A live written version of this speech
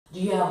Do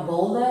you have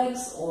bow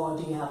legs, or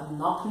do you have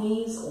knock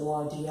knees,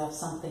 or do you have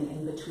something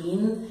in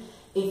between?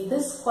 If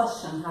this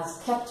question has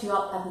kept you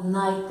up at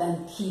night,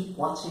 then keep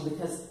watching,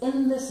 because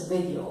in this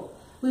video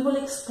we will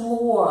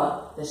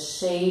explore the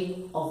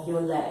shape of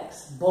your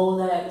legs, bow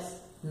legs,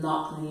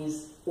 knock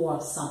knees, or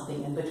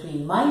something in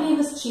between. My name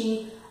is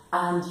Chi,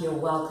 and you're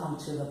welcome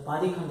to the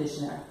Body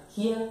Conditioner.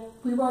 Here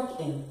we work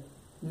in,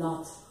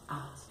 not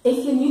out.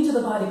 If you're new to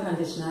the Body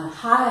Conditioner,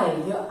 hi,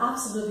 you're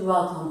absolutely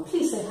welcome.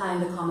 Please say hi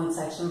in the comment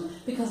section,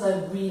 because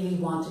I really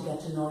want to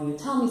get to know you.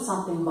 Tell me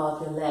something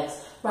about your legs,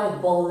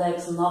 right? Bow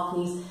legs, knock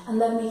knees, and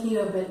let me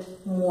hear a bit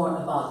more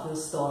about your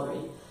story.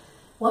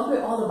 What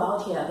we're all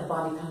about here at the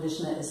Body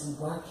Conditioner is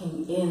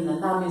working in,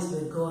 and that means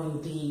we're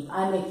going deep.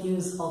 I make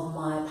use of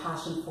my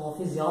passion for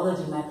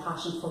physiology, my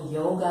passion for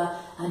yoga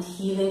and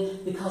healing,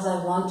 because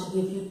I want to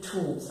give you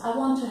tools. I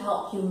want to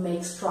help you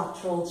make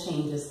structural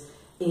changes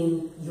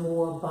in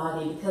your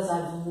body, because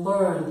I've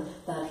learned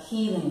that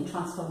healing,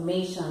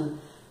 transformation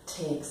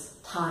takes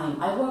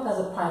time. I work as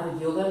a private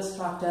yoga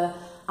instructor.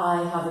 I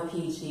have a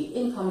PhD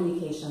in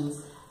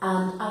communications,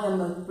 and I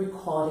am a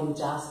recording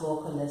jazz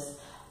vocalist.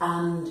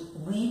 And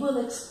we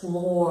will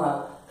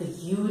explore the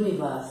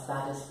universe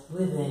that is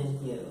within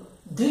you.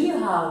 Do you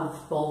have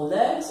bow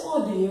legs,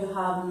 or do you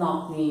have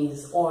knock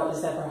knees, or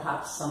is there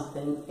perhaps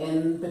something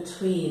in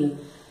between?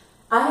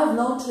 I have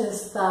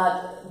noticed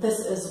that this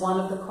is one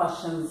of the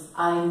questions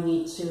I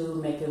need to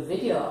make a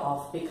video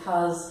of,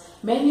 because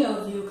many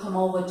of you come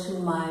over to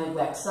my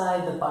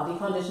website,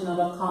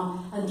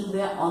 thebodyconditioner.com, and do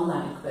their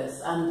online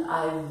quiz. And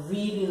I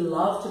really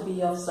love to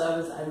be of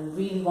service. I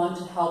really want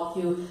to help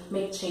you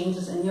make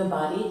changes in your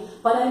body.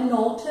 But I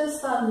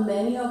noticed that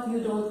many of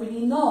you don't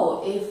really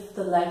know if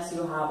the legs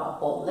you have are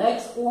bow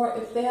legs or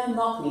if they are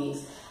knock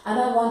knees. And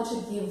I want to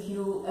give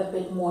you a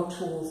bit more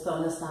tools to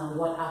understand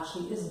what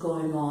actually is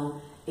going on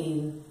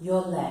in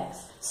your legs.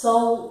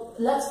 So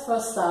let's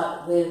first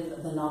start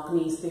with the knock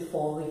knees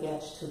before we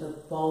get to the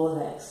bow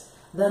legs.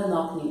 The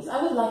knock knees.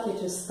 I would like you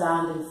to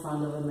stand in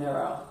front of a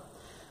mirror.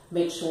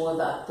 Make sure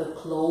that the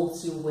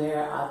clothes you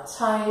wear are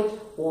tight,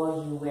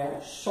 or you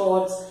wear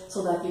shorts,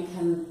 so that you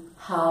can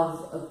have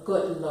a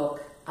good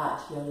look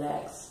at your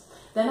legs.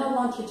 Then I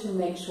want you to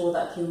make sure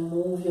that you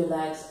move your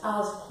legs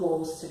as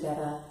close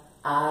together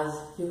as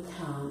you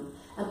can.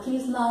 And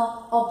please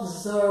now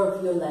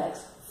observe your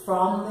legs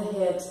from the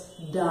hips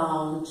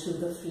down to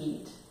the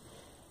feet.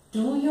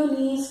 Do your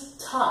knees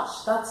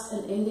touch? That's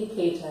an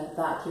indicator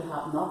that you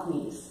have knock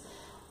knees.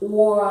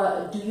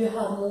 Or do you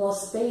have more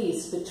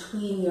space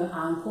between your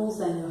ankles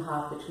than you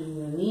have between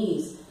your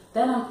knees?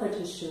 Then I'm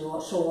pretty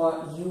sure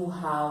you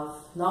have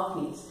knock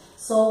knees.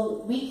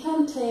 So we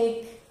can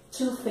take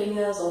 2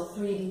 fingers or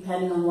 3,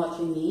 depending on what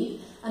you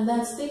need, and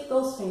then stick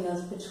those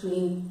fingers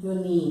between your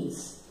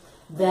knees.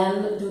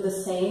 Then do the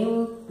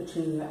same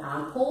between your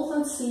ankles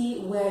and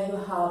see where you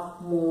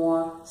have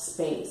more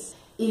space.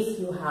 If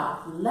you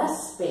have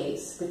less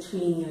space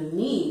between your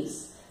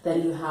knees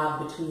than you have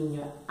between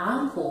your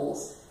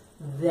ankles,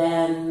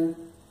 then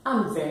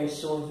I'm very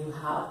sure you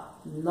have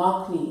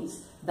knock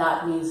knees.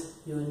 That means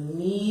your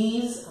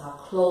knees are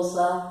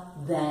closer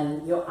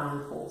than your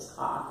ankles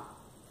are.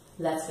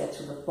 Let's get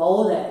to the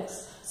bow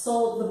legs.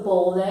 So the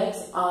bow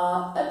legs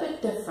are a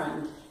bit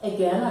different.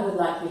 Again, I would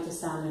like you to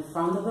stand in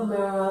front of the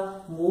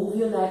mirror, move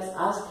your legs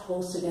as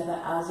close together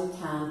as you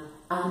can,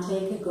 and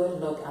take a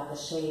good look at the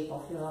shape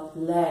of your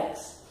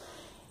legs.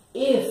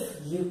 If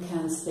you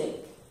can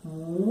stick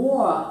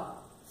more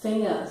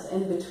fingers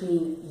in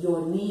between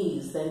your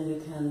knees than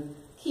you can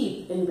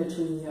keep in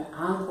between your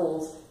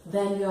ankles,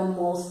 then you're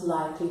most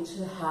likely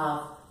to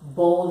have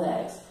bow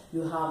legs.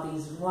 You have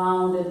these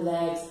rounded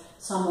legs.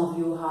 Some of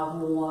you have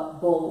more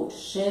bowed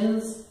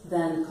shins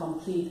than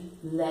complete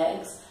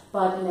legs.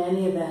 But in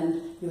any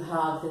event, you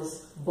have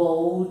this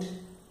bowed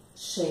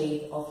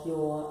shape of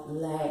your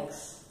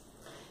legs.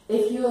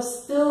 If you're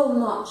still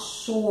not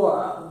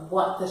sure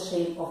what the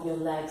shape of your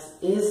legs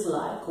is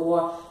like,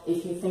 or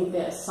if you think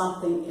there's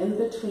something in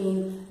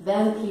between,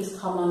 then please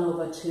come on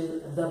over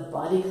to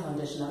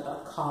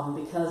thebodyconditioner.com,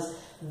 because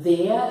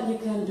there you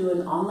can do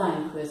an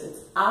online quiz.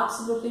 It's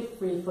absolutely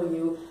free for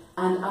you,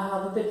 and I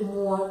have a bit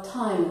more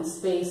time and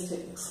space to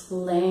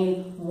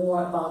explain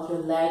more about your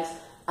legs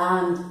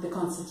and the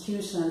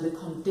constitution and the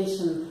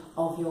condition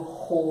of your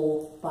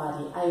whole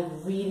body. I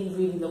really,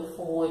 really look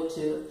forward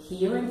to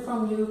hearing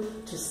from you,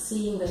 to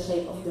seeing the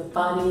shape of your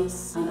body,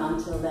 and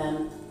until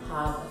then,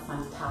 have a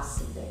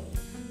fantastic day.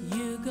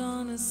 You're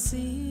gonna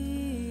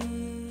see.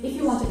 If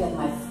you want to get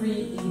my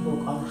free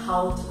ebook on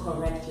how to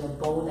correct your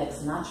bow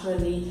legs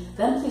naturally,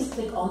 then please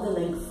click on the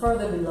link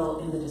further below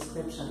in the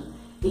description.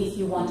 If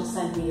you want to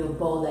send me your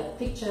bow leg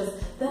pictures,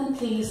 then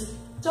please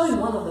join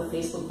one of the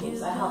Facebook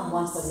groups. I have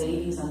one for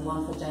ladies and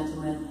one for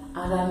gentlemen,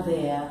 and I'm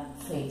there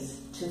face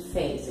to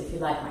face. If you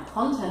like my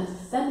content,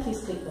 then please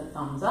click the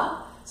thumbs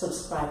up,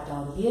 subscribe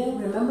down here.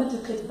 Remember to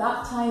click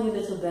that tiny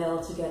little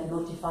bell to get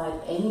notified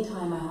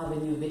anytime I have a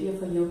new video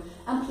for you,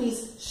 and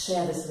please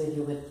share this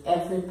video with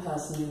every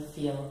person you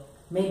feel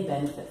may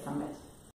benefit from it.